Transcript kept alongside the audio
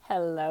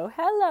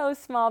Hello,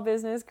 small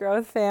business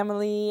growth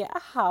family.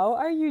 How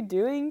are you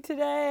doing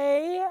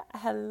today?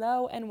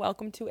 Hello, and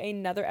welcome to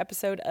another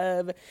episode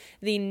of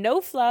the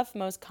No Fluff,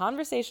 most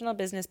conversational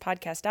business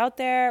podcast out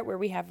there, where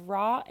we have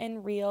raw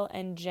and real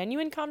and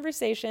genuine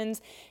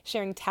conversations,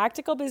 sharing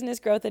tactical business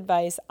growth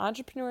advice,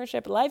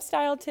 entrepreneurship,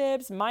 lifestyle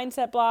tips,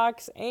 mindset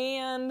blocks,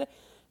 and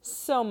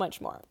so much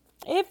more.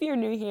 If you're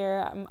new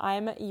here,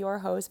 I'm your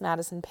host,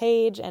 Madison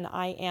Page, and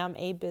I am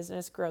a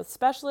business growth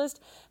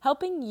specialist,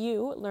 helping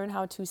you learn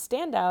how to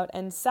stand out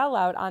and sell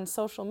out on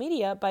social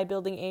media by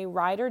building a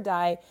ride or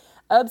die,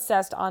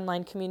 obsessed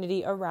online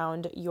community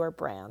around your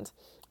brand.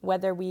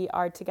 Whether we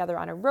are together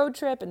on a road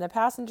trip, in the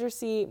passenger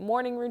seat,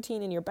 morning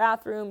routine in your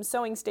bathroom,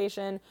 sewing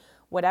station,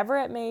 whatever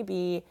it may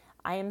be,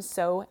 I am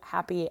so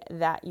happy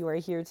that you are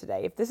here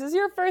today. If this is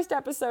your first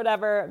episode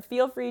ever,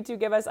 feel free to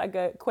give us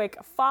a quick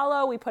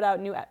follow. We put out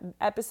new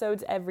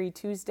episodes every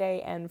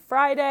Tuesday and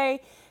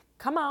Friday.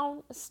 Come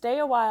on, stay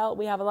a while.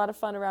 We have a lot of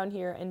fun around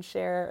here and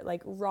share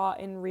like raw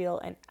and real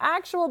and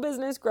actual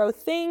business growth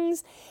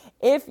things.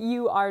 If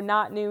you are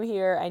not new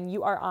here and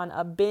you are on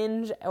a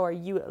binge or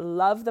you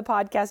love the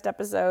podcast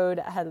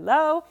episode,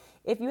 hello.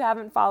 If you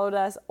haven't followed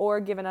us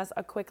or given us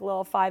a quick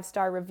little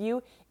 5-star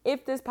review,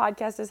 if this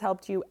podcast has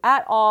helped you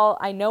at all,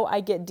 I know I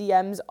get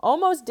DMs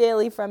almost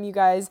daily from you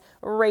guys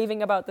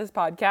raving about this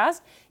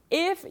podcast.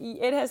 If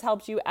it has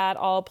helped you at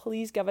all,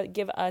 please give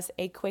us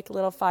a quick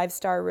little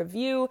 5-star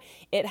review.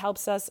 It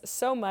helps us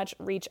so much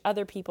reach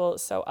other people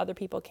so other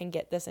people can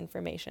get this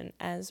information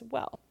as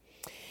well.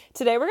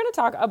 Today, we're going to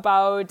talk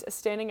about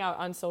standing out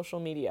on social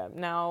media.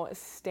 Now,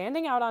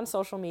 standing out on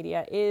social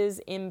media is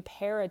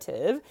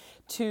imperative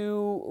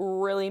to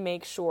really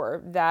make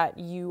sure that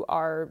you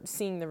are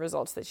seeing the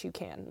results that you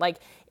can. Like,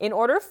 in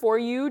order for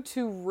you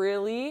to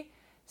really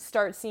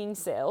start seeing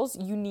sales,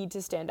 you need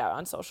to stand out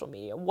on social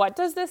media. What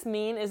does this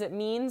mean? It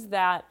means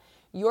that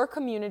your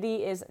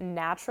community is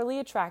naturally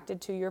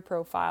attracted to your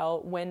profile.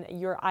 When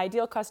your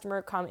ideal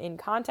customer come in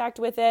contact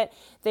with it,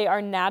 they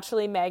are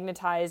naturally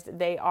magnetized.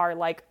 They are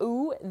like,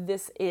 ooh,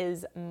 this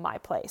is my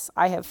place.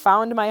 I have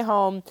found my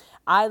home.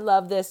 I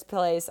love this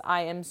place.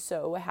 I am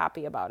so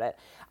happy about it.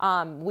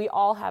 We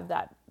all have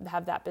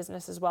that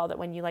business as well, that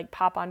when you like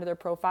pop onto their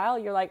profile,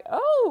 you're like,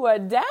 oh,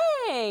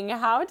 dang,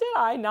 how did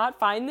I not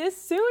find this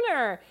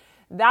sooner?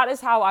 That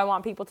is how I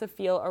want people to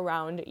feel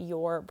around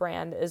your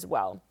brand as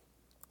well.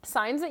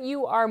 Signs that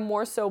you are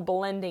more so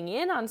blending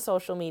in on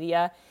social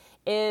media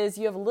is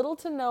you have little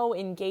to no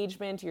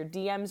engagement, your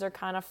DMs are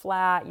kind of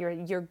flat,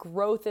 your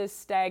growth is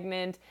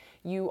stagnant,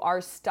 you are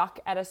stuck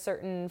at a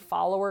certain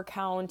follower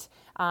count,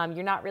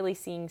 you're not really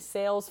seeing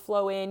sales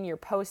flow in, you're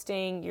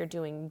posting, you're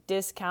doing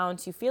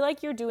discounts, you feel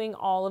like you're doing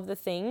all of the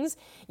things,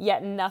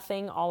 yet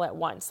nothing all at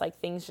once, like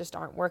things just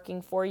aren't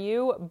working for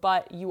you,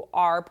 but you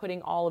are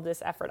putting all of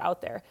this effort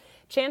out there.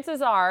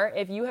 Chances are,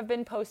 if you have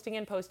been posting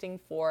and posting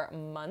for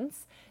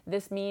months,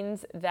 this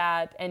means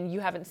that, and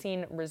you haven't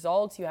seen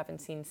results, you haven't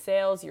seen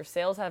sales, your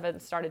sales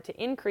haven't started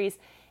to increase,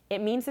 it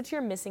means that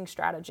you're missing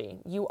strategy.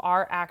 You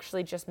are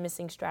actually just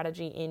missing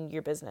strategy in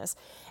your business.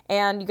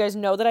 And you guys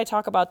know that I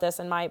talk about this,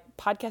 and my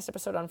podcast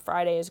episode on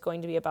Friday is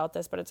going to be about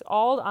this, but it's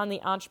all on the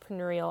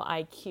entrepreneurial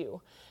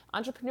IQ.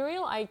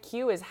 Entrepreneurial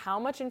IQ is how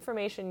much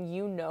information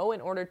you know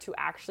in order to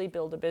actually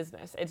build a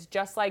business. It's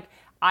just like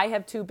I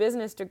have 2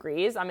 business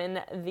degrees. I'm in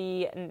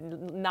the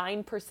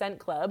 9%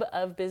 club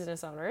of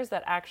business owners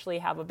that actually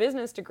have a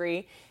business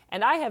degree,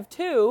 and I have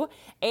 2.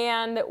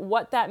 And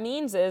what that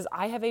means is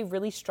I have a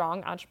really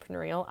strong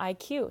entrepreneurial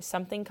IQ.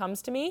 Something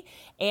comes to me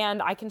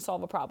and I can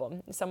solve a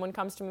problem. Someone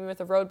comes to me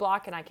with a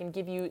roadblock and I can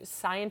give you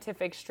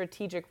scientific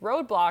strategic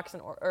roadblocks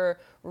or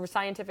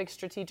scientific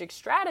strategic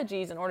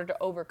strategies in order to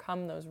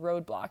overcome those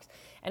roadblocks.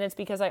 And it's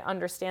because I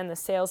understand the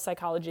sales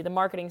psychology, the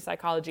marketing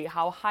psychology,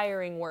 how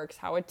hiring works,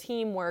 how a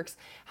team works,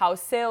 how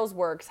sales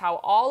works, how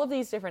all of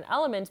these different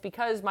elements,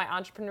 because my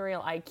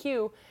entrepreneurial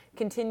IQ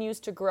continues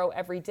to grow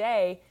every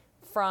day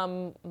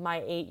from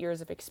my 8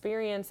 years of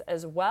experience,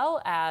 as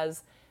well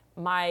as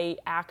my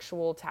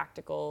actual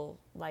tactical,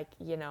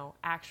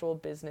 actual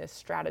business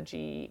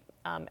strategy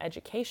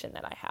education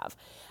that I have.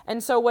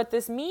 And so what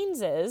this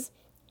means is,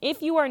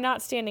 if you are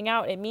not standing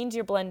out, it means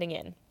you're blending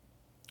in.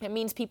 It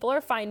means people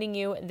are finding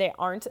you. They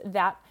aren't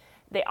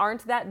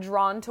that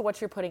drawn to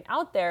what you're putting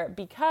out there,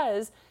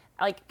 because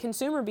like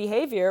consumer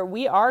behavior,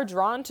 we are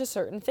drawn to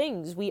certain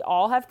things. We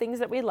all have things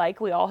that we like.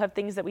 We all have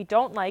things that we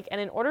don't like.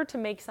 And in order to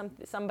make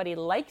somebody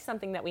like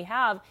something that we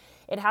have,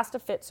 it has to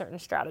fit certain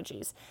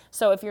strategies.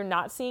 So if you're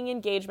not seeing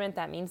engagement,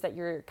 that means that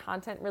your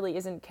content really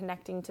isn't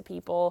connecting to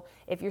people.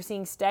 If you're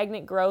seeing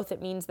stagnant growth, it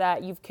means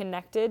that you've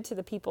connected to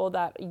the people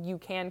that you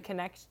can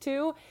connect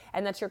to,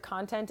 and that your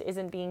content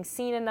isn't being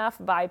seen enough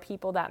by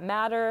people that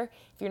matter.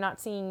 If you're not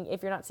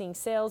seeing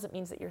sales, it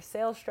means that your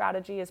sales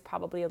strategy is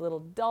probably a little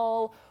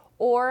dull.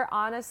 Or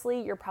honestly,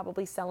 you're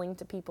probably selling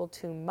to people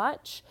too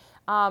much.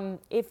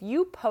 If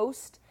you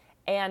post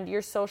and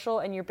your social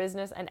and your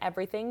business and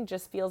everything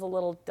just feels a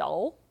little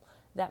dull,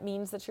 that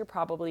means that you're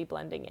probably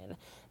blending in.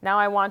 Now,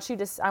 I want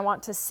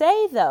to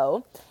say,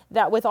 though,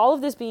 that with all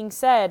of this being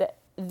said,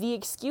 the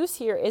excuse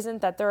here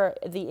isn't that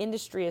the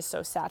industry is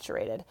so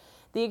saturated.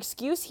 The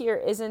excuse here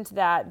isn't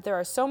that there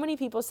are so many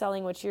people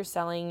selling what you're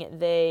selling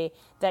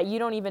that you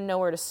don't even know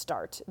where to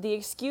start. The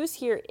excuse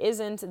here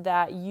isn't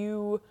that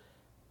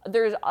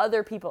there's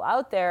other people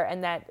out there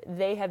and that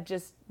they have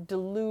just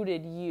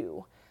deluded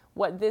you.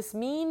 What this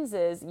means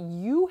is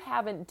you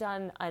haven't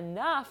done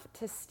enough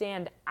to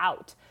stand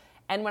out.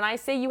 And when I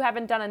say you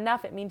haven't done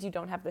enough, it means you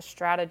don't have the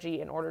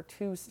strategy in order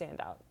to stand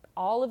out.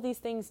 All of these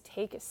things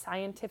take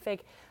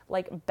scientific,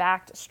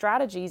 backed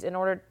strategies in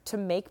order to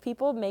make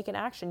people make an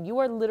action. You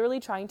are literally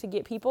trying to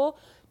get people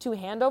to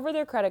hand over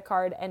their credit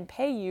card and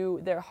pay you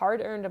their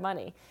hard-earned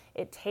money.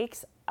 It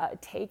takes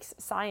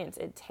science.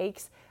 It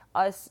takes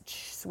us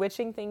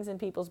switching things in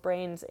people's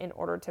brains in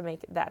order to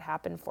make that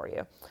happen for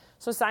you.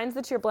 So signs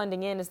that you're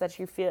blending in is that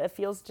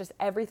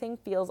everything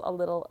feels a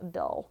little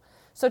dull.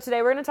 So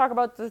today we're going to talk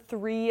about the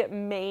three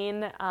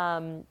main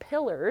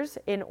pillars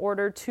in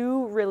order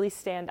to really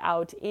stand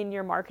out in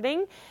your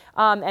marketing,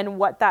 and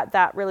what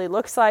that really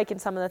looks like and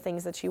some of the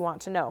things that you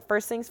want to know.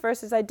 First things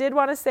first is I did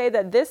want to say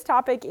that this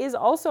topic is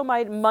also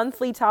my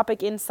monthly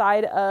topic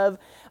inside of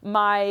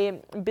my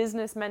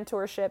business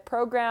mentorship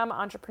program,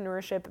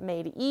 Entrepreneurship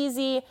Made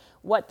Easy.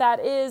 What that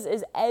is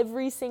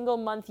every single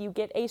month you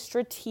get a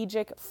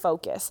strategic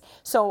focus.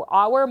 So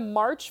our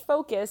March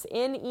focus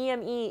in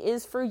EME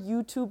is for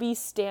you to be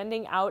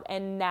standing out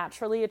and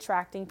naturally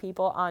attracting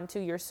people onto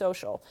your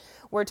social.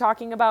 We're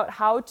talking about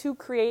how to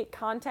create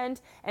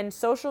content and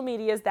social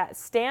medias that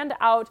stand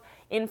out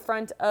in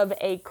front of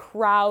a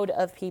crowd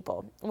of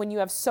people. When you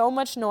have so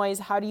much noise,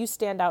 how do you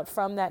stand out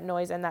from that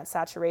noise and that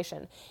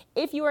saturation?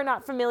 If you are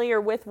not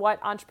familiar with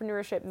what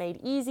Entrepreneurship Made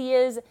Easy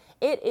is,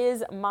 it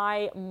is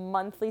my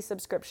monthly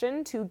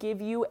subscription to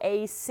give you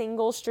a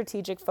single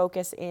strategic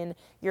focus in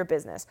your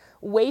business.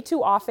 Way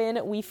too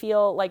often we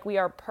feel like we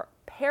are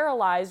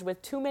paralyzed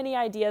with too many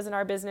ideas in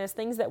our business,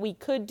 things that we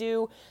could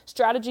do,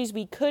 strategies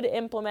we could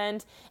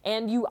implement,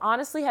 and you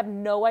honestly have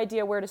no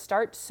idea where to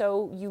start,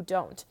 so you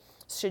don't.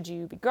 Should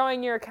you be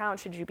growing your account?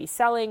 Should you be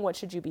selling? What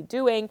should you be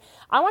doing?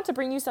 I want to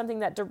bring you something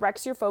that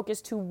directs your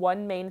focus to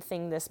one main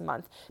thing this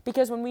month,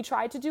 because when we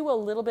try to do a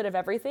little bit of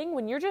everything,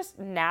 when you're just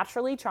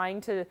naturally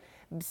trying to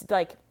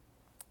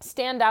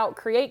stand out,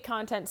 create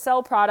content,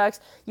 sell products,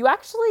 you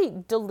actually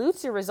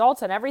dilute your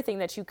results on everything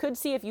that you could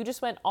see if you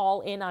just went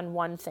all in on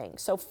one thing.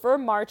 So for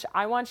March,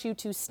 I want you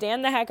to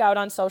stand the heck out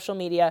on social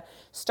media,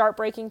 start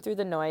breaking through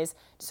the noise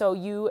so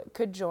you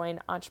could join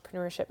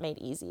Entrepreneurship Made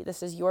Easy.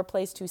 This is your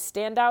place to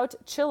stand out,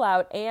 chill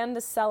out,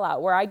 and sell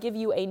out, where I give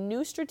you a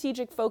new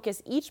strategic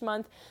focus each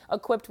month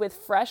equipped with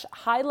fresh,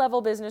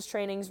 high-level business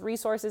trainings,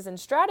 resources, and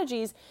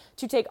strategies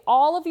to take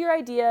all of your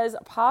ideas,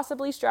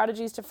 possibly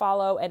strategies to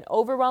follow, and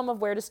overwhelm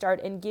of where to start,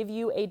 and give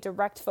you a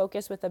direct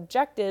focus with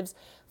objectives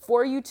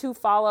for you to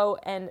follow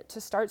and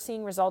to start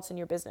seeing results in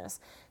your business.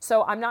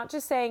 So I'm not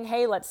just saying,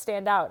 hey, let's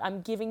stand out.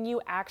 I'm giving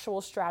you actual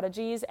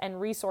strategies and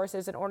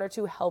resources in order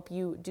to help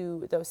you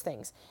do those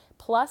things.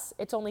 Plus,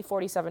 it's only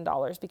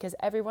 $47 because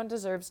everyone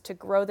deserves to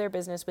grow their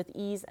business with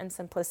ease and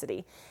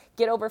simplicity.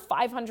 Get over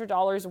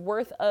 $500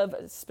 worth of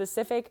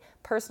specific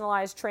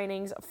personalized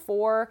trainings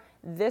for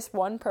this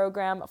one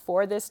program,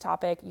 for this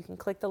topic. You can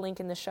click the link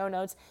in the show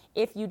notes.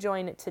 If you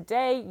join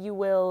today, you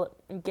will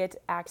get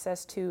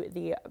access to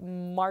the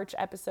March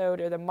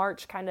episode or the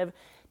March kind of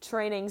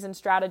trainings and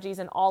strategies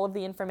and all of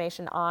the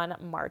information on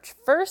March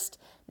 1st.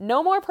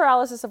 No more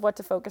paralysis of what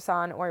to focus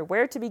on or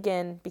where to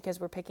begin, because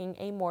we're picking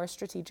a more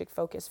strategic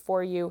focus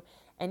for you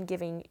and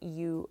giving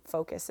you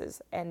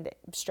focuses and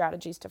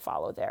strategies to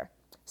follow there.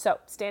 So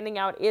standing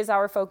out is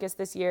our focus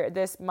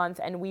this month,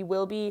 and we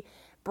will be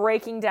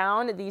breaking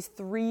down these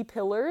three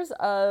pillars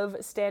of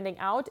standing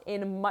out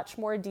in much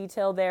more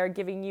detail there,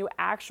 giving you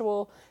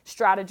actual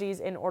strategies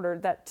in order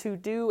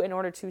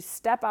to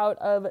step out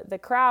of the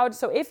crowd.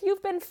 So if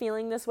you've been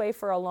feeling this way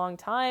for a long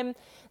time,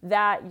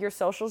 that your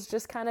social's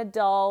just kind of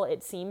dull,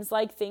 it seems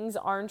like things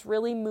aren't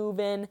really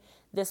moving,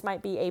 this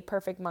might be a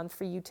perfect month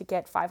for you to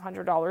get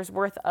 $500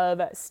 worth of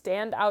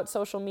standout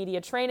social media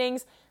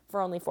trainings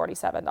for only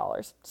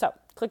 $47. So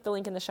click the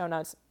link in the show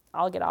notes.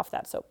 I'll get off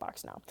that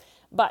soapbox now.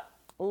 But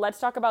let's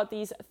talk about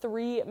these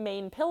three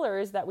main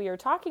pillars that we are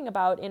talking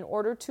about in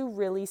order to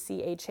really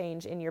see a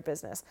change in your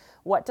business.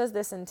 What does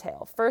this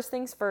entail? First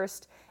things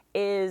first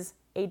is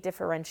a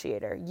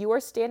differentiator. You are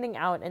standing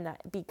out in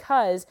that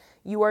because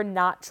you are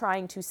not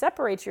trying to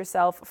separate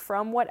yourself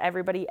from what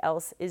everybody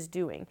else is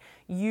doing.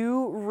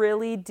 You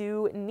really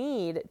do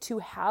need to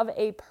have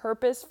a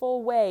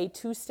purposeful way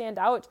to stand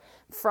out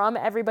from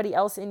everybody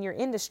else in your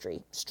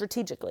industry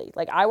strategically.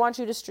 Like, I want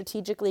you to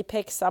strategically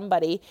pick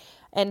somebody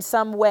and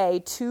some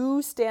way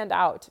to stand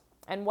out.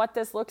 And what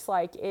this looks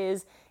like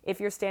is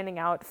if you're standing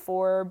out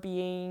for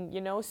being,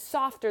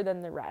 softer than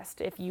the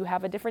rest, if you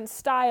have a different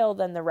style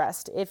than the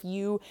rest, if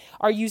you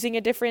are using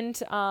a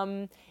different,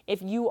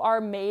 if you are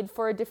made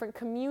for a different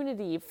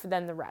community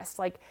than the rest.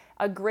 Like,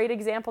 a great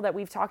example that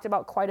we've talked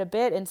about quite a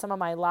bit in some of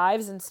my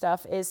lives and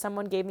stuff is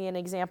someone gave me an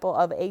example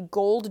of a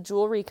gold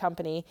jewelry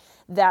company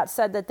that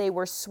said that they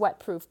were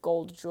sweat-proof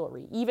gold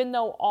jewelry. Even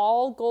though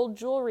all gold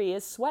jewelry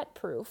is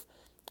sweat-proof,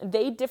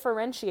 They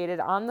differentiated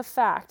on the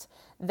fact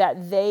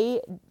that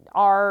they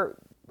are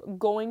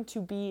going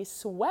to be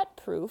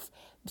sweat-proof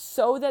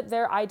so that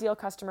their ideal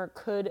customer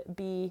could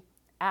be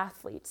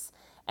athletes.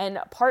 And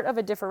part of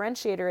a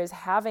differentiator is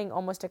having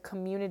almost a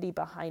community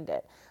behind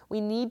it.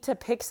 We need to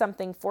pick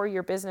something for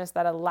your business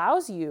that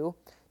allows you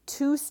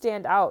to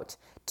stand out,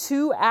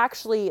 to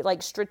actually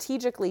like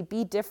strategically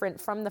be different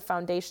from the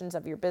foundations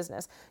of your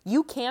business.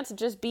 You can't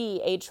just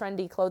be a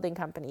trendy clothing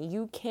company.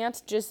 You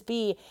can't just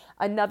be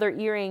another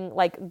earring,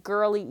 like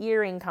girly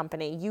earring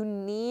company. You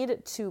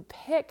need to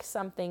pick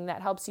something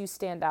that helps you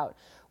stand out,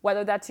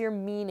 whether that's your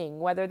meaning,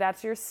 whether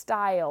that's your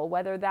style,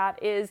 whether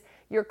that is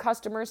your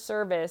customer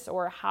service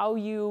or how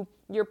your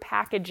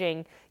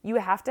packaging. You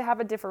have to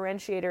have a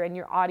differentiator and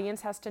your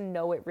audience has to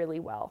know it really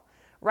well.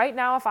 Right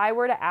now, if I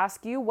were to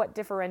ask you what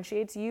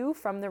differentiates you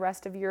from the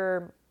rest of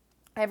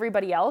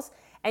everybody else,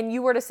 and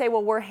you were to say,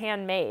 well, we're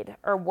handmade,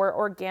 or we're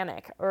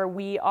organic, or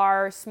we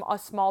are a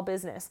small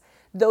business,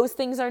 those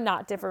things are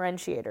not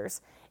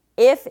differentiators.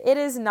 If it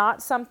is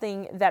not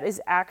something that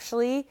is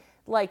actually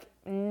like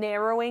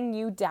narrowing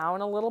you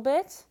down a little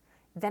bit,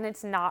 then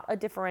it's not a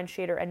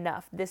differentiator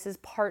enough. This is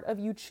part of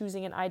you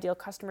choosing an ideal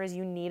customer is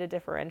you need a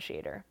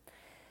differentiator.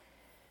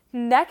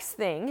 Next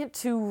thing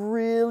to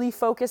really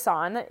focus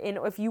on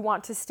if you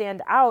want to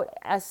stand out,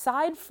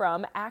 aside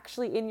from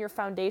actually in your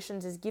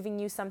foundations, is giving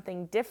you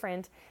something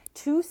different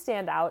to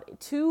stand out,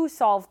 to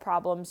solve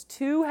problems,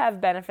 to have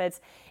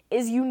benefits,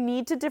 is you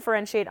need to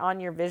differentiate on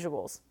your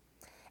visuals.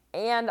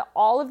 And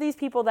all of these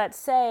people that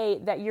say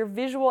that your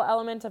visual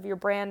element of your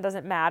brand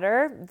doesn't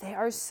matter, they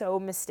are so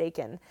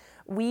mistaken.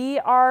 We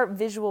are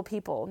visual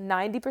people.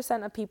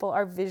 90% of people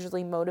are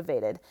visually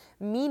motivated,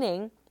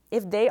 meaning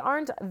if they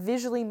aren't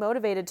visually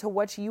motivated to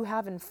what you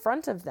have in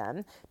front of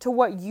them, to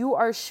what you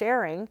are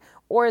sharing,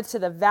 or to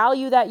the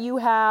value that you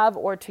have,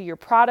 or to your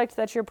product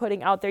that you're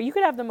putting out there, you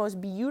could have the most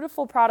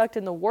beautiful product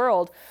in the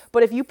world,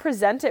 but if you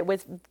present it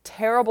with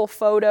terrible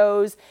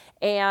photos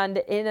and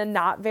in a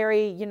not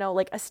very,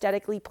 like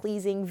aesthetically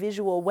pleasing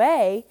visual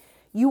way,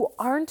 you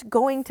aren't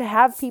going to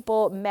have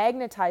people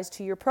magnetized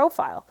to your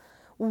profile.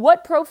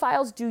 What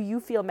profiles do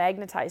you feel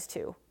magnetized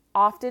to?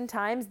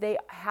 Oftentimes they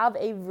have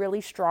a really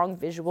strong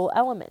visual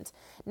element.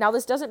 Now,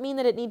 this doesn't mean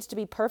that it needs to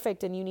be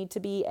perfect and you need to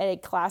be a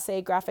Class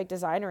A graphic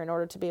designer in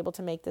order to be able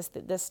to make this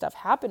stuff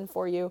happen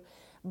for you,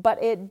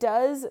 but it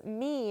does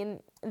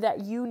mean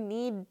that you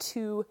need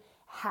to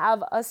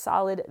have a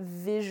solid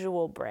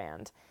visual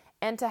brand.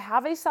 And to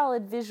have a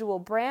solid visual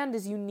brand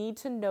is you need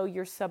to know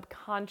your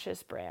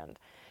subconscious brand.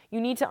 You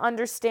need to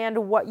understand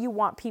what you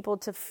want people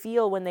to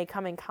feel when they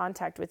come in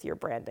contact with your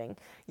branding.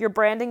 Your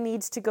branding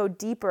needs to go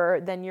deeper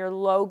than your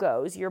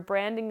logos. Your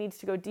branding needs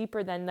to go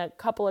deeper than the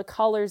couple of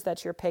colors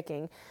that you're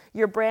picking.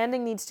 Your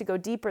branding needs to go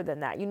deeper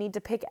than that. You need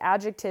to pick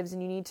adjectives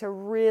and you need to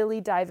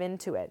really dive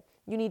into it.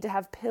 You need to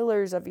have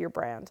pillars of your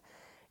brand.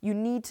 You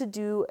need to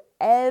do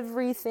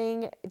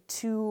everything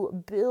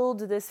to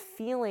build this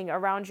feeling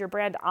around your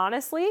brand.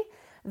 Honestly,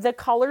 the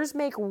colors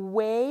make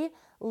way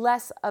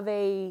less of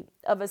a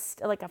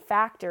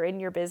factor in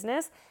your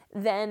business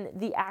than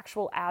the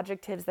actual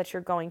adjectives that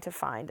you're going to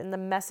find and the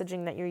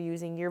messaging that you're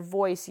using, your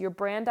voice, your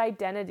brand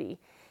identity.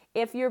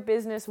 If your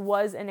business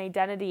was an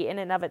identity in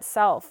and of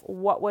itself,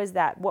 what was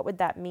that? What would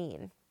that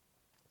mean?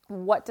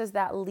 What does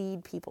that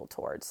lead people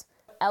towards?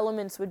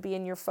 Elements would be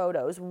in your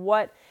photos?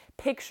 What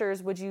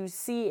pictures would you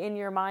see in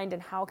your mind,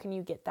 and how can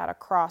you get that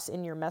across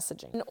in your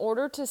messaging? In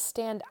order to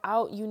stand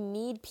out, you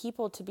need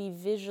people to be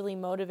visually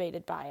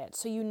motivated by it.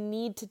 So you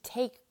need to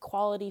take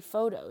quality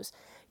photos.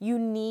 You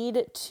need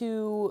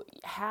to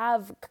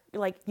have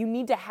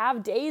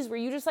days where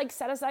you just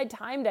set aside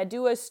time to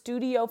do a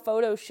studio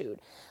photo shoot.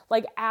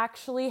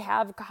 Actually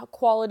have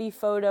quality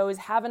photos,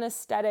 have an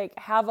aesthetic,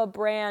 have a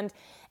brand.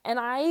 And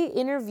I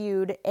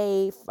interviewed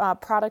a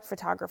product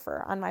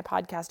photographer on my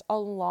podcast a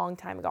long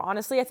time ago.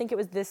 Honestly, I think it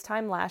was this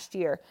time last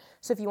year.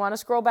 So if you want to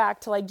scroll back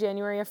to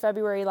January or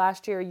February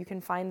last year, you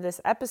can find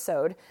this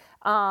episode.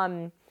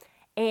 And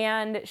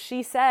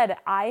she said,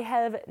 I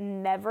have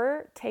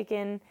never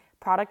taken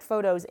product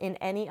photos in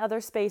any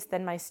other space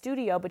than my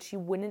studio, but she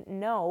wouldn't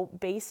know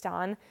based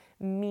on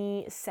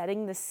me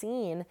setting the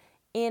scene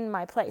in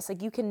my place.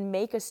 You can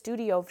make a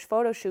studio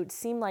photo shoot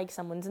seem like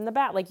someone's in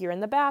the you're in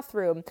the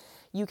bathroom.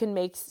 You can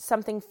make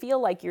something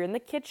feel like you're in the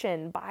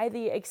kitchen by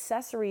the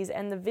accessories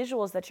and the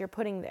visuals that you're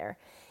putting there.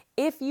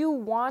 If you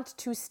want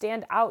to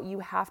stand out, you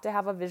have to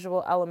have a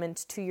visual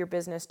element to your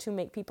business to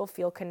make people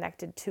feel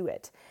connected to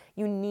it.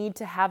 You need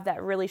to have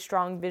that really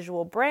strong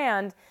visual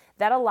brand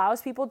that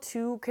allows people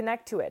to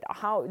connect to it.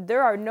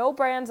 There are no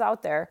brands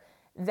out there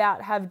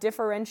that have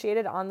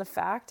differentiated on the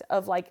fact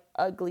of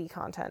ugly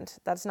content.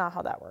 That's not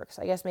how that works.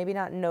 I guess maybe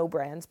not no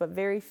brands, but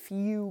very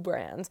few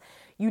brands.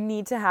 You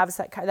need to have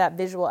that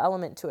visual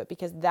element to it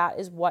because that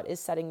is what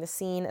is setting the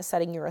scene,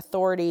 setting your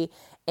authority,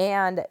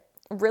 and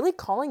really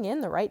calling in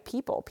the right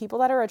people. People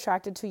that are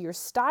attracted to your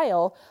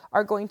style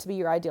are going to be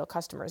your ideal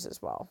customers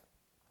as well.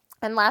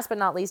 And last but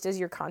not least is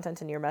your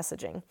content and your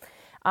messaging.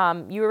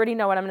 You already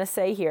know what I'm going to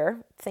say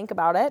here. Think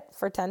about it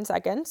for 10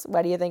 seconds.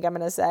 What do you think I'm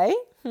going to say?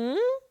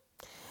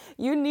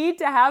 You need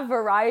to have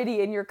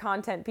variety in your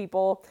content,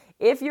 people.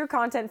 If your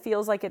content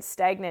feels like it's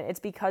stagnant, it's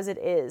because it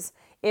is.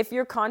 If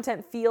your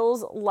content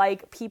feels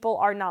like people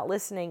are not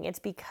listening, it's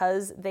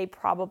because they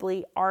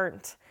probably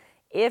aren't.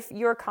 If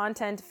your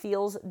content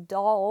feels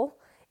dull,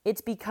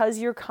 it's because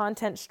your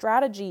content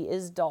strategy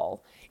is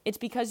dull. It's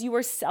because you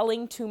are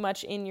selling too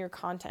much in your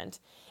content.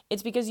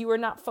 It's because you are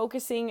not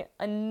focusing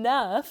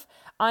enough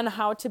on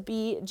how to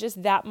be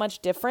just that much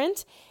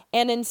different.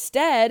 And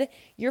instead,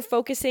 you're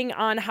focusing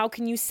on how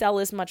can you sell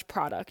as much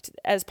product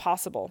as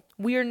possible.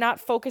 We are not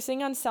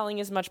focusing on selling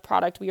as much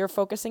product. We are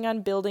focusing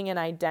on building an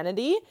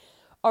identity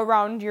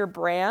around your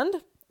brand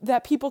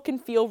that people can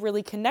feel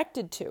really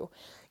connected to.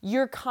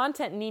 Your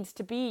content needs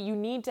to be, you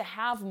need to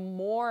have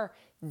more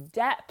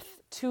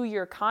depth to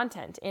your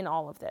content in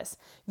all of this.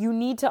 You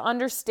need to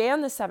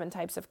understand the 7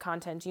 types of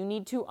content. You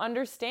need to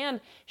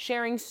understand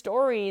sharing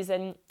stories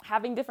and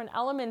having different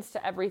elements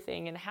to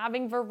everything and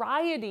having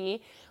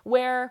variety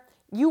where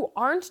you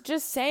aren't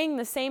just saying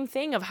the same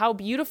thing of how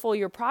beautiful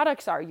your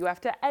products are. You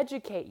have to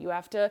educate. You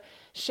have to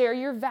share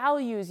your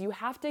values. You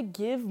have to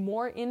give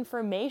more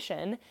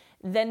information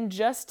than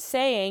just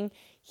saying,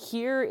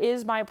 here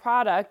is my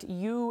product.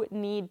 You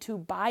need to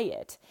buy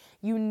it.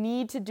 You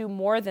need to do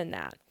more than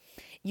that.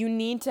 You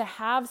need to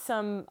have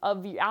some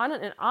of,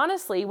 and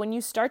honestly, when you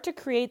start to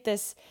create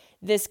this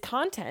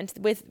content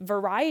with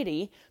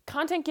variety,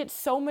 content gets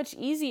so much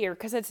easier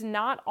because it's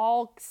not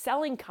all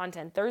selling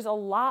content. There's a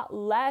lot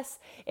less,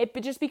 it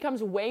just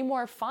becomes way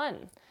more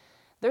fun.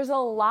 There's a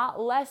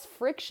lot less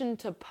friction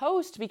to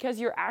post because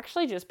you're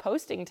actually just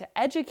posting to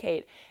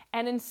educate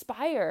and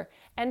inspire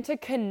and to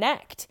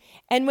connect.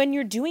 And when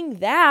you're doing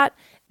that,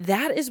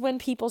 that is when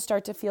people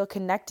start to feel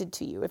connected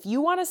to you. If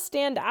you want to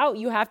stand out,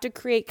 you have to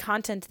create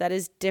content that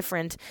is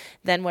different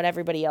than what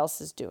everybody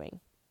else is doing.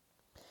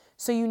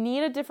 So you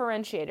need a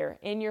differentiator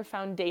in your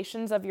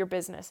foundations of your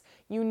business.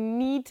 You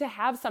need to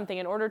have something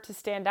in order to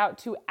stand out,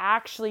 to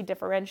actually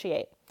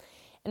differentiate.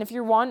 And if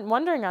you're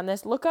wondering on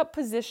this, look up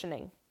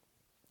positioning.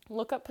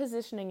 Look up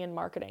positioning in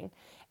marketing.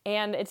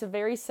 And it's a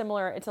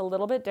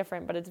little bit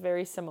different, but it's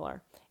very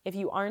similar. If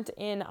you aren't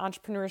in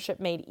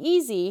Entrepreneurship Made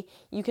Easy,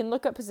 you can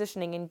look up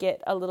positioning and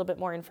get a little bit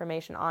more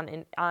information on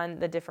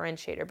the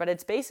differentiator. But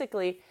it's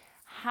basically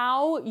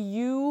how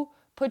you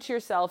put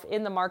yourself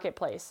in the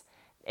marketplace.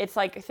 It's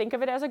like, think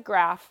of it as a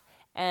graph,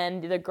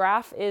 and the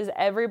graph is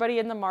everybody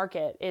in the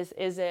market.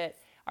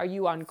 Are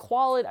you on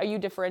quality? Are you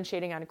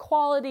differentiating on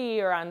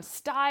quality or on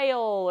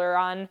style or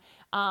on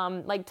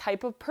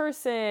type of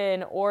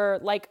person or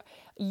like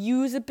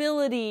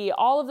usability,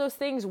 all of those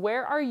things?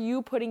 Where are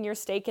you putting your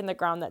stake in the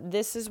ground that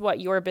this is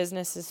what your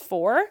business is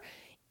for?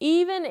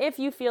 Even if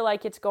you feel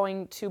like it's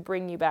going to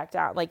bring you back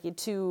down, like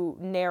to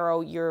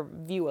narrow your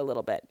view a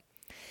little bit.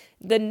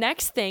 The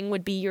next thing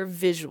would be your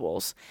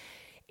visuals.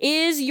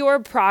 Is your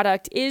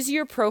product, is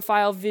your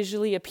profile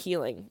visually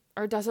appealing?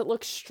 Or does it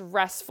look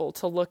stressful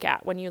to look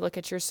at when you look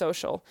at your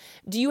social?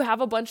 Do you have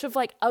a bunch of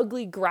like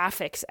ugly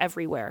graphics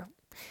everywhere?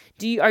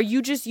 Are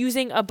you just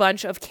using a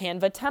bunch of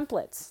Canva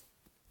templates?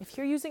 If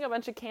you're using a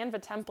bunch of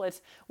Canva templates,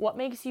 what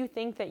makes you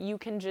think that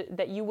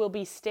you will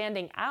be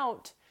standing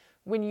out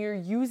when you're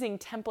using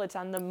templates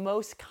on the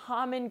most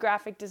common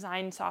graphic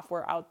design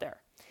software out there?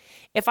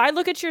 If I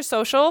look at your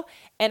social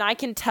and I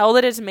can tell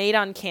that it's made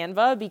on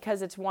Canva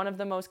because it's one of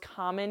the most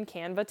common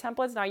Canva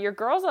templates. Now, your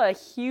girl's a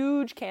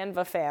huge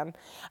Canva fan.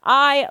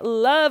 I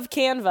love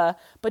Canva,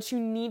 but you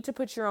need to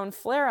put your own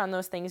flair on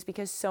those things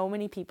because so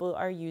many people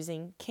are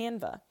using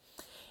Canva.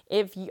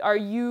 Are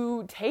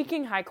you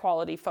taking high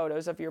quality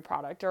photos of your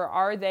product, or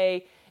are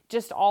they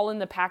just all in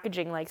the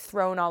packaging, like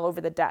thrown all over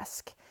the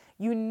desk?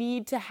 You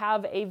need to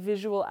have a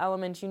visual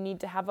element. You need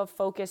to have a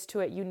focus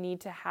to it. You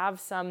need to have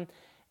some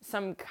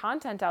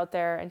content out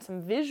there and some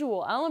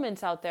visual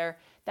elements out there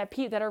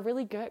that are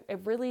really good,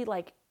 really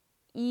like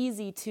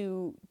easy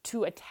to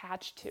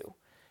attach to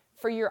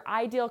for your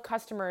ideal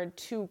customer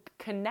to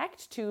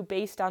connect to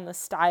based on the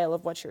style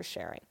of what you're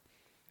sharing.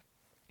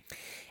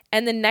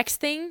 And the next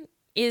thing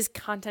is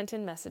content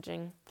and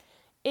messaging.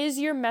 Is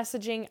your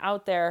messaging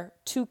out there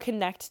to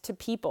connect to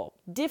people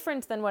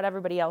different than what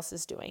everybody else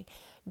is doing?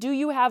 Do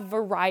you have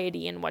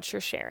variety in what you're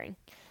sharing?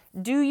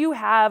 Do you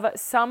have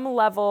some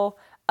level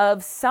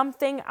of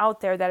something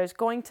out there that is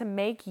going to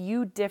make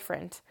you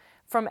different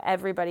from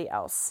everybody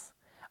else?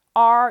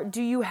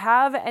 Do you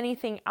have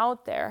anything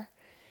out there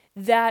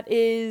that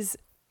is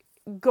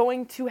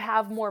going to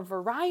have more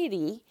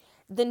variety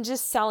than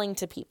just selling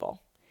to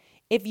people?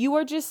 If you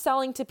are just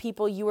selling to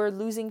people, you are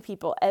losing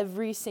people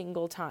every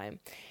single time.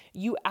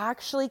 You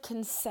actually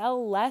can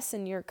sell less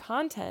in your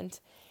content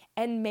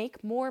and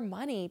make more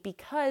money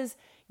because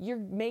you're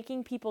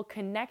making people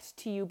connect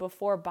to you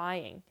before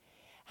buying.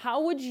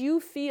 How would you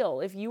feel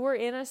if you were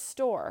in a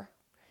store,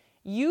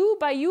 you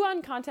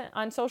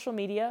on social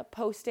media,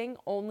 posting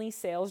only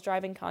sales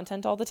driving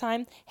content all the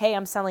time? Hey,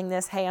 I'm selling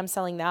this. Hey, I'm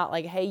selling that.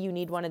 Like, hey, you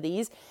need one of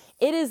these.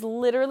 It is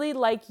literally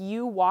like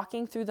you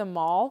walking through the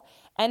mall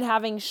and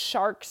having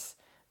sharks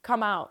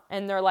come out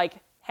and they're like,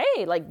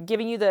 hey, like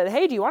giving you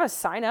hey, do you want to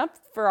sign up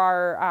for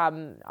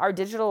our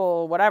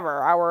digital, whatever,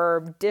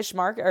 our Dish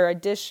market or a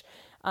Dish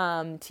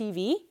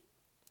TV?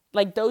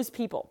 Like those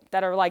people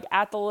that are like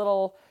at the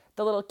little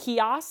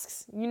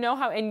kiosks, you know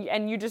how,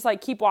 and you just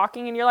like keep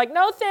walking and you're like,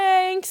 no,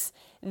 thanks.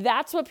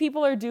 That's what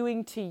people are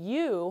doing to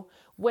you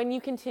when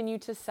you continue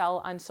to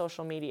sell on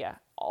social media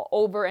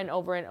over and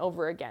over and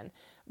over again.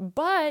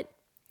 But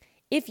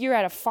if you're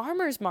at a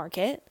farmer's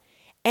market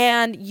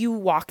and you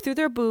walk through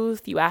their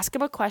booth, you ask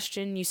them a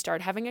question, you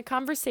start having a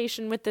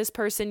conversation with this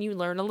person, you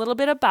learn a little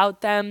bit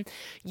about them,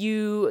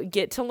 you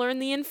get to learn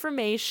the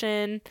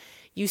information,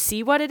 you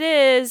see what it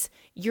is,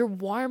 you're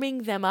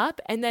warming them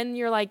up, and then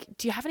you're like,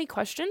 do you have any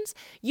questions?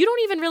 You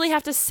don't even really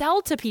have to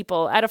sell to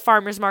people at a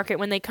farmer's market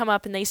when they come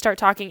up and they start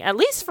talking, at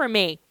least for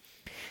me.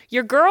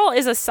 Your girl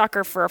is a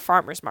sucker for a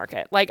farmer's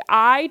market. Like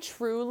I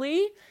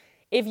truly,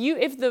 if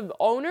the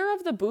owner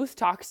of the booth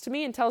talks to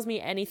me and tells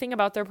me anything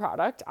about their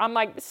product, I'm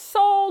like,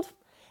 sold.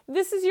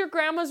 This is your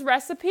grandma's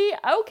recipe?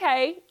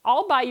 Okay,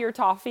 I'll buy your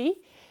toffee.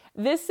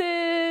 This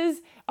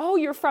is, oh,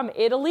 you're from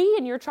Italy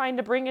and you're trying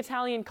to bring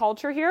Italian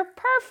culture here?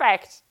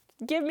 Perfect.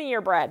 Give me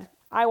your bread.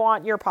 I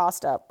want your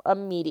pasta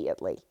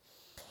immediately.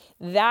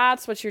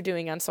 That's what you're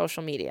doing on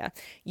social media.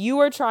 You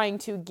are trying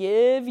to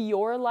give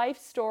your life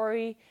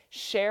story,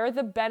 share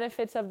the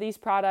benefits of these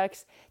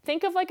products.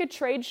 Think of like a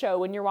trade show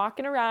when you're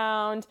walking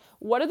around.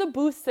 What are the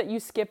booths that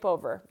you skip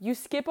over? You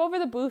skip over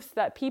the booths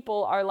that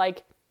people are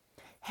like,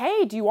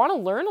 hey, do you want to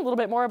learn a little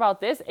bit more about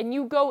this? And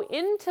you go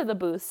into the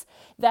booths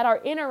that are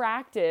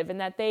interactive and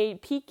that they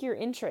pique your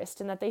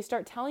interest and that they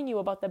start telling you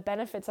about the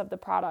benefits of the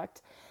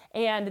product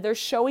and they're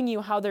showing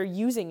you how they're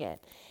using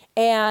it.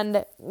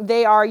 And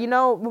they are,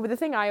 the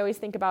thing I always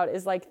think about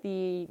is like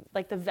the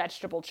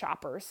vegetable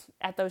choppers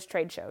at those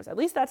trade shows. At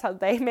least that's how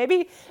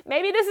maybe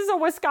this is a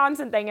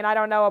Wisconsin thing and I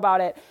don't know about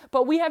it.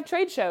 But we have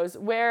trade shows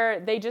where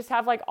they just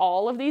have like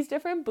all of these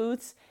different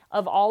booths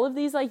of all of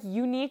these like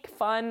unique,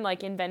 fun,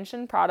 like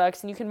invention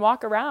products. And you can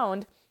walk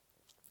around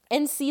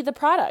and see the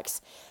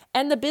products.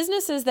 And the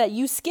businesses that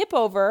you skip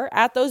over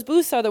at those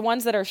booths are the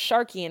ones that are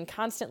sharky and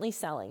constantly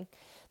selling.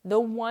 The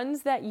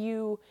ones that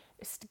you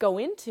go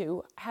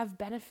into have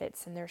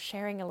benefits and they're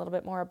sharing a little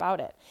bit more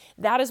about it.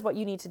 That is what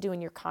you need to do in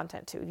your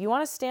content too. If you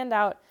want to stand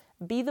out,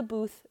 be the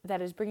booth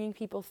that is bringing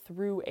people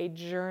through a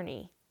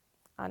journey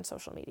on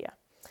social media.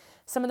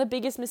 Some of the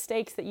biggest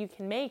mistakes that you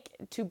can make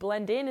to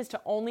blend in is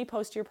to only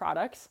post your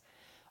products,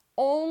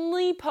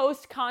 only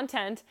post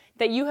content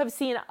that you have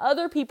seen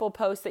other people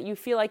post that you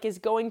feel like is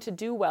going to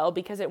do well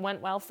because it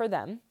went well for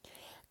them.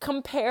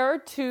 Compare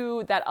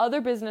to that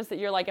other business that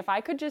you're like, if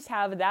I could just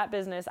have that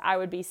business, I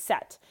would be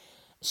set.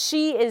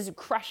 She is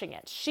crushing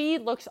it. She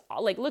looks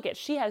like,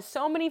 she has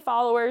so many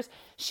followers.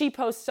 She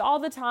posts all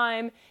the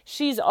time.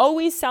 She's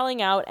always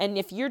selling out. And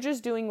if you're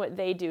just doing what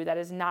they do, that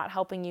is not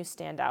helping you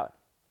stand out.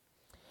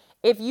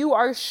 If you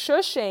are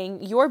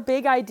shushing your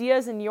big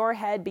ideas in your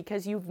head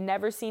because you've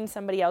never seen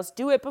somebody else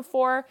do it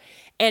before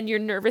and you're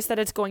nervous that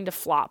it's going to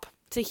flop,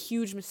 it's a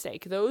huge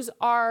mistake. Those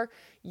are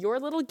your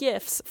little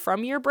gifts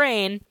from your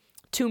brain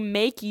to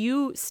make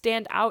you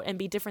stand out and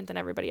be different than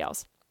everybody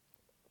else.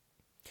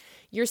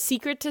 Your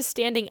secret to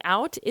standing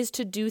out is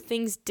to do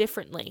things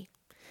differently.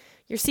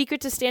 Your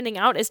secret to standing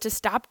out is to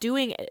stop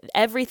doing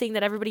everything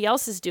that everybody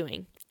else is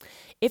doing.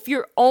 If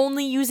you're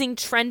only using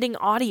trending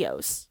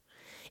audios,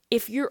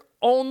 if you're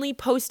only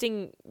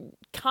posting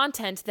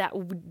content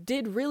that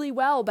did really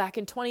well back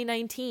in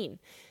 2019,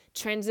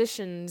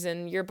 transitions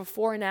and your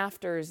before and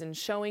afters and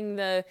showing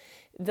the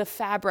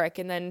fabric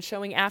and then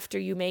showing after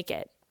you make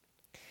it,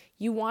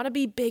 you want to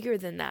be bigger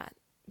than that.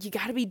 You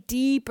got to be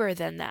deeper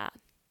than that.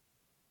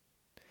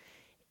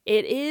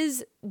 It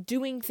is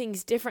doing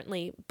things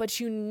differently,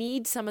 but you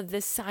need some of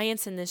this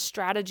science and this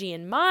strategy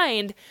in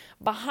mind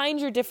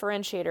behind your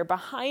differentiator,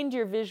 behind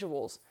your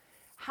visuals.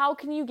 How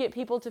can you get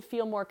people to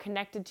feel more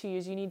connected to you?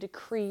 You need to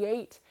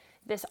create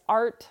this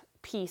art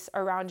piece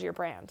around your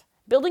brand.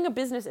 Building a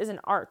business is an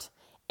art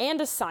and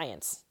a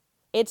science.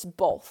 It's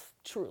both,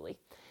 truly.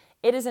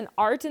 It is an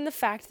art in the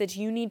fact that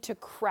you need to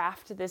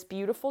craft this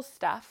beautiful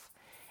stuff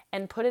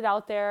and put it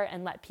out there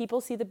and let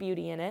people see the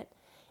beauty in it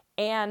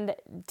and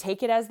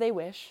take it as they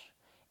wish.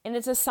 And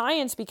it's a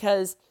science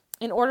because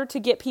in order to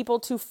get people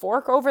to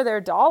fork over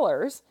their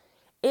dollars,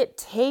 it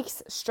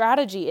takes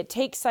strategy, it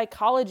takes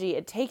psychology,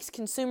 it takes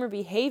consumer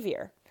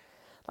behavior.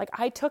 Like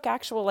I took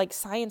actual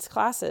science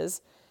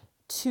classes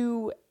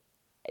to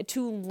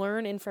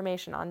learn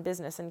information on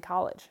business in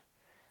college.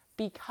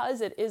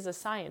 Because it is a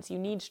science, you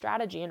need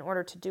strategy in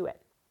order to do it.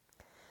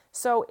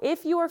 So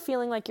if you are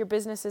feeling like your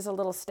business is a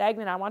little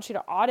stagnant, I want you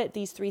to audit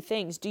these 3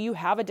 things. Do you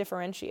have a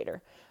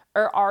differentiator?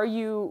 Or are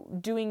you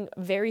doing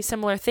very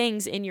similar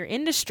things in your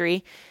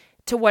industry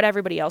to what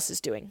everybody else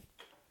is doing?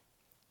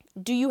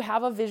 Do you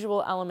have a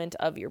visual element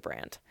of your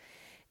brand?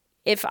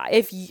 If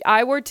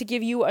I were to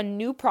give you a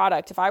new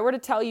product, if I were to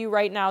tell you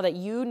right now that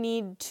you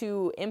need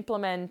to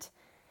implement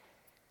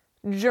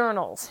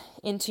journals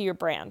into your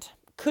brand,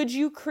 could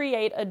you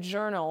create a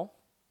journal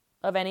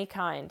of any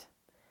kind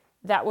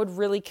that would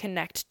really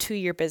connect to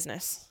your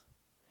business?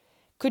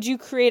 Could you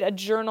create a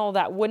journal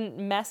that wouldn't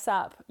mess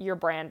up your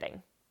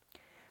branding?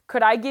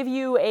 Could I give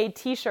you a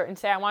t-shirt and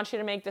say, I want you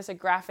to make this a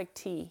graphic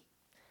tee?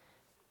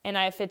 And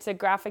if it's a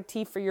graphic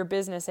tee for your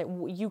business,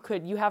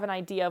 you have an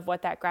idea of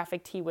what that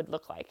graphic tee would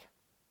look like.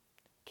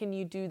 Can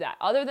you do that?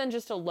 Other than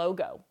just a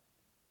logo.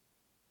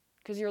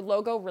 Because your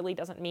logo really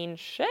doesn't mean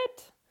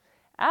shit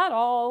at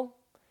all.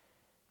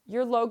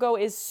 Your logo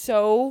is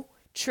so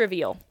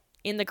trivial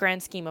in the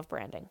grand scheme of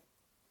branding.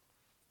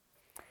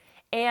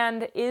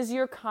 And is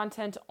your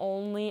content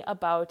only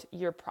about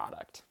your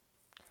product?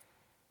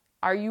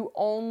 Are you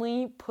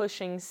only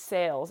pushing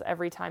sales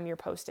every time you're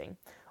posting?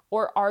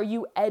 Or are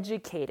you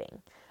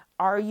educating?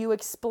 Are you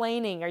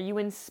explaining? Are you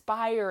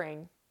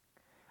inspiring?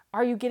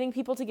 Are you getting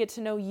people to get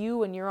to know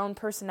you and your own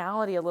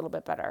personality a little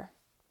bit better?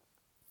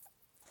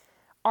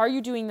 Are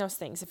you doing those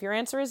things? If your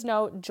answer is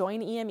no,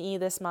 join EME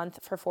this month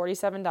for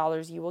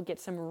 $47. You will get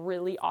some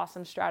really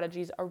awesome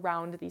strategies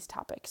around these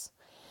topics.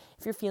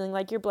 If you're feeling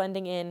like you're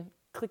blending in,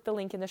 click the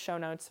link in the show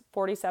notes,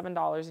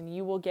 $47, and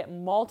you will get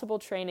multiple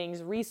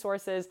trainings,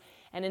 resources,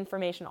 and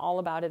information all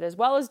about it, as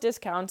well as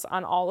discounts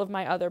on all of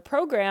my other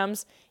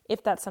programs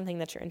if that's something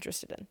that you're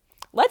interested in.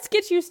 Let's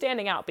get you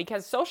standing out,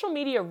 because social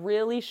media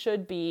really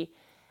should be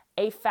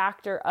a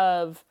factor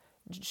of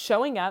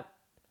showing up,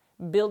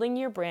 building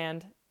your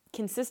brand,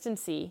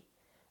 consistency,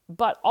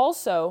 but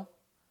also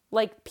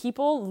like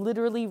people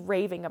literally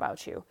raving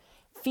about you,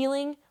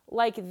 feeling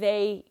like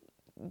they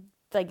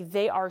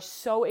are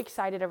so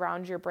excited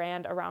around your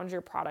brand, around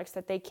your products,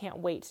 that they can't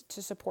wait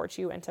to support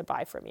you and to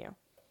buy from you.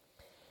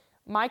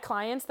 My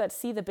clients that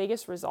see the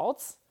biggest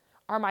results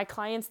are my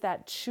clients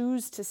that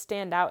choose to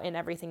stand out in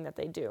everything that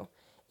they do,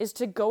 is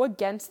to go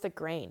against the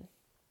grain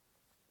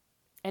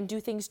and do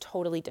things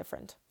totally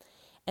different.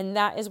 And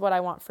that is what I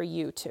want for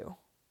you too.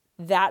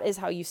 That is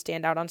how you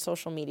stand out on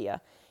social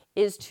media,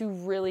 is to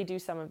really do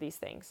some of these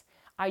things.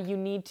 You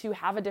need to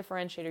have a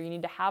differentiator. You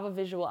need to have a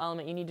visual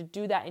element. You need to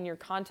do that in your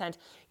content.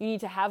 You need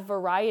to have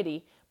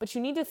variety, but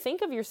you need to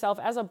think of yourself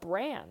as a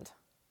brand.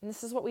 And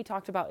this is what we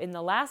talked about in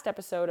the last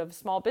episode of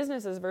small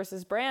businesses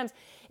versus brands,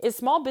 is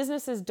small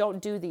businesses don't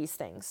do these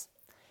things.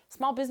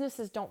 Small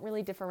businesses don't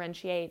really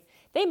differentiate.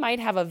 They might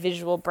have a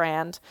visual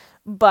brand,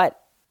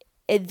 but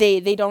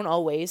they don't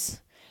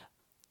always.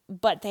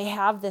 But they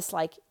have this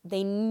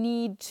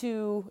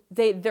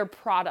their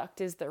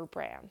product is their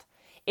brand.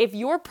 If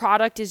your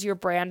product is your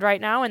brand right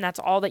now and that's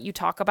all that you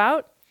talk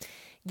about,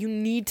 you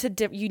need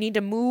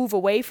to move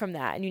away from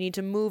that, and you need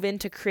to move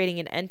into creating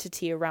an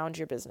entity around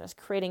your business,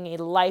 creating a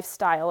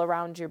lifestyle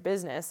around your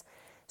business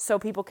so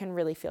people can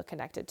really feel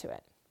connected to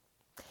it.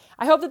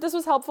 I hope that this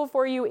was helpful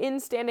for you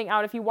in standing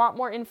out. If you want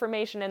more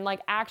information and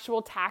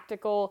actual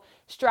tactical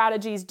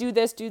strategies, do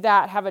this, do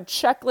that, have a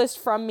checklist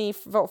from me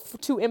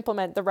to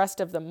implement the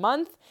rest of the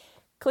month,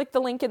 click the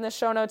link in the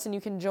show notes and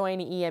you can join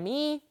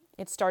EME.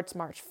 It starts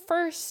March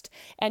 1st,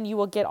 and you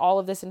will get all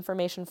of this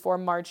information for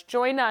March.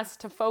 Join us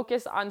to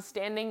focus on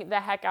standing the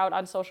heck out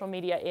on social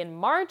media in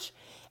March.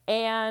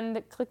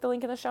 And click the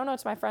link in the show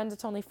notes, my friends.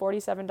 It's only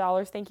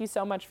 $47. Thank you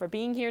so much for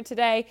being here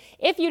today.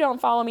 If you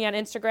don't follow me on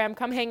Instagram,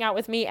 come hang out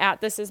with me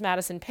at This Is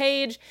Madison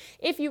Page.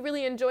 If you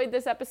really enjoyed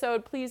this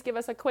episode, please give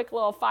us a quick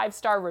little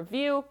 5-star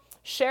review.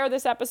 Share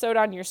this episode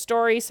on your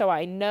story so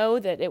I know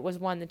that it was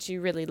one that you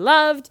really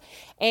loved.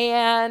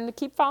 And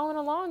keep following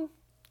along.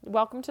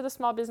 Welcome to the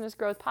Small Business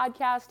Growth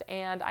Podcast,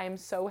 and I am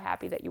so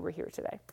happy that you were here today.